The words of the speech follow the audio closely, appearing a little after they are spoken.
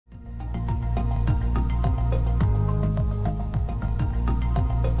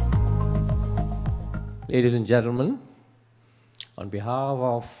Ladies and gentlemen, on behalf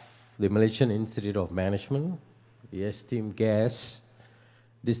of the Malaysian Institute of Management, the esteemed guests,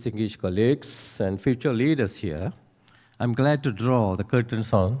 distinguished colleagues, and future leaders here, I'm glad to draw the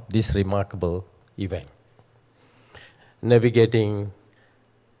curtains on this remarkable event. Navigating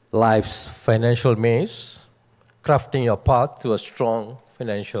life's financial maze, crafting your path to a strong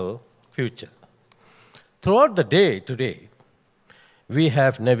financial future. Throughout the day today, we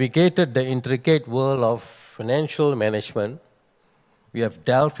have navigated the intricate world of financial management. We have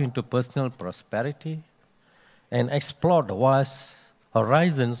delved into personal prosperity and explored the vast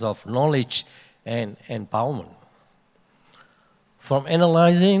horizons of knowledge and empowerment. From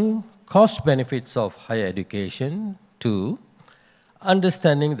analyzing cost benefits of higher education to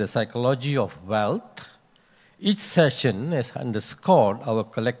understanding the psychology of wealth, each session has underscored our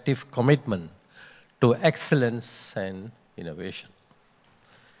collective commitment to excellence and innovation.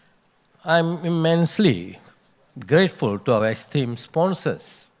 I'm immensely grateful to our esteemed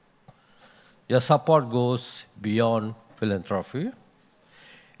sponsors. Your support goes beyond philanthropy.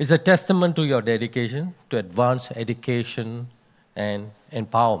 It's a testament to your dedication to advance education and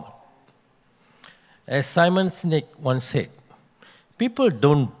empowerment. As Simon Sinek once said, people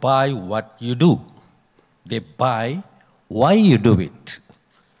don't buy what you do, they buy why you do it.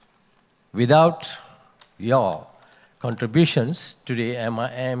 Without your contributions today,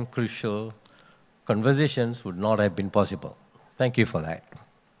 MIM crucial conversations would not have been possible. Thank you for that.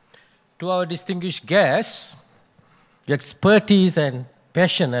 To our distinguished guests, your expertise and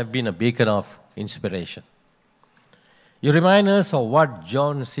passion have been a beacon of inspiration. You remind us of what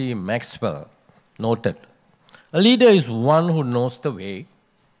John C. Maxwell noted. A leader is one who knows the way,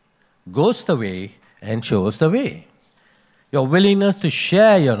 goes the way, and shows the way. Your willingness to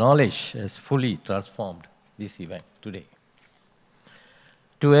share your knowledge has fully transformed this event today.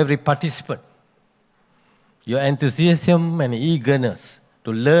 To every participant, your enthusiasm and eagerness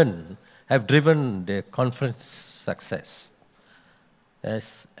to learn have driven the conference success.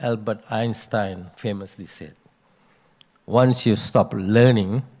 As Albert Einstein famously said, once you stop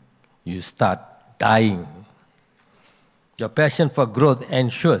learning, you start dying. Your passion for growth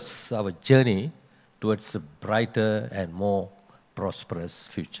ensures our journey towards a brighter and more prosperous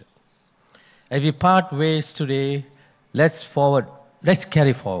future. As we part ways today, let's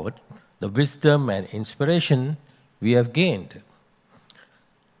carry forward the wisdom and inspiration we have gained.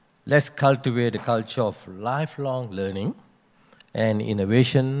 Let's cultivate a culture of lifelong learning and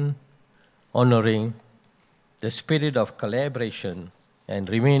innovation, honoring the spirit of collaboration and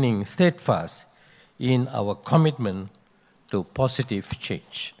remaining steadfast in our commitment to positive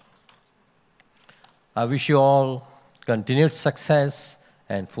change. I wish you all continued success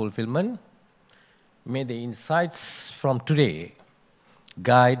and fulfillment. May the insights from today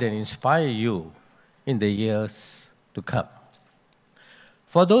guide and inspire you in the years to come.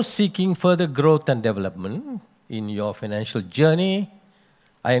 For those seeking further growth and development in your financial journey,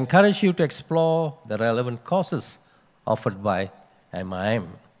 I encourage you to explore the relevant courses offered by MIM.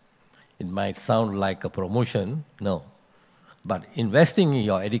 It might sound like a promotion, no, but investing in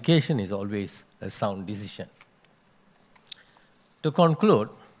your education is always a sound decision. To conclude,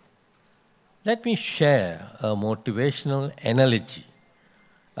 let me share a motivational analogy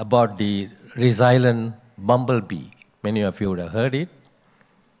about the resilient bumblebee. Many of you would have heard it,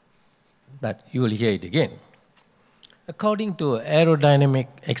 but you will hear it again. According to aerodynamic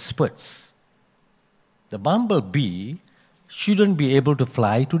experts, the bumblebee shouldn't be able to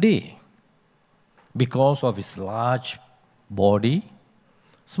fly today because of its large body,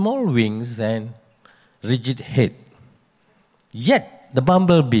 small wings, and rigid head. Yet, the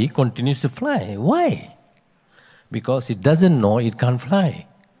bumblebee continues to fly. Why? Because it doesn't know it can't fly.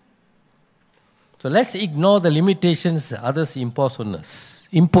 So let's ignore the limitations others impose on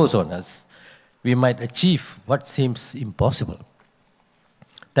us. We might achieve what seems impossible.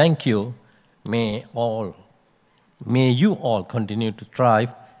 Thank you. May you all continue to thrive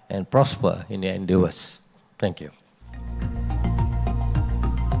and prosper in your endeavors. Thank you.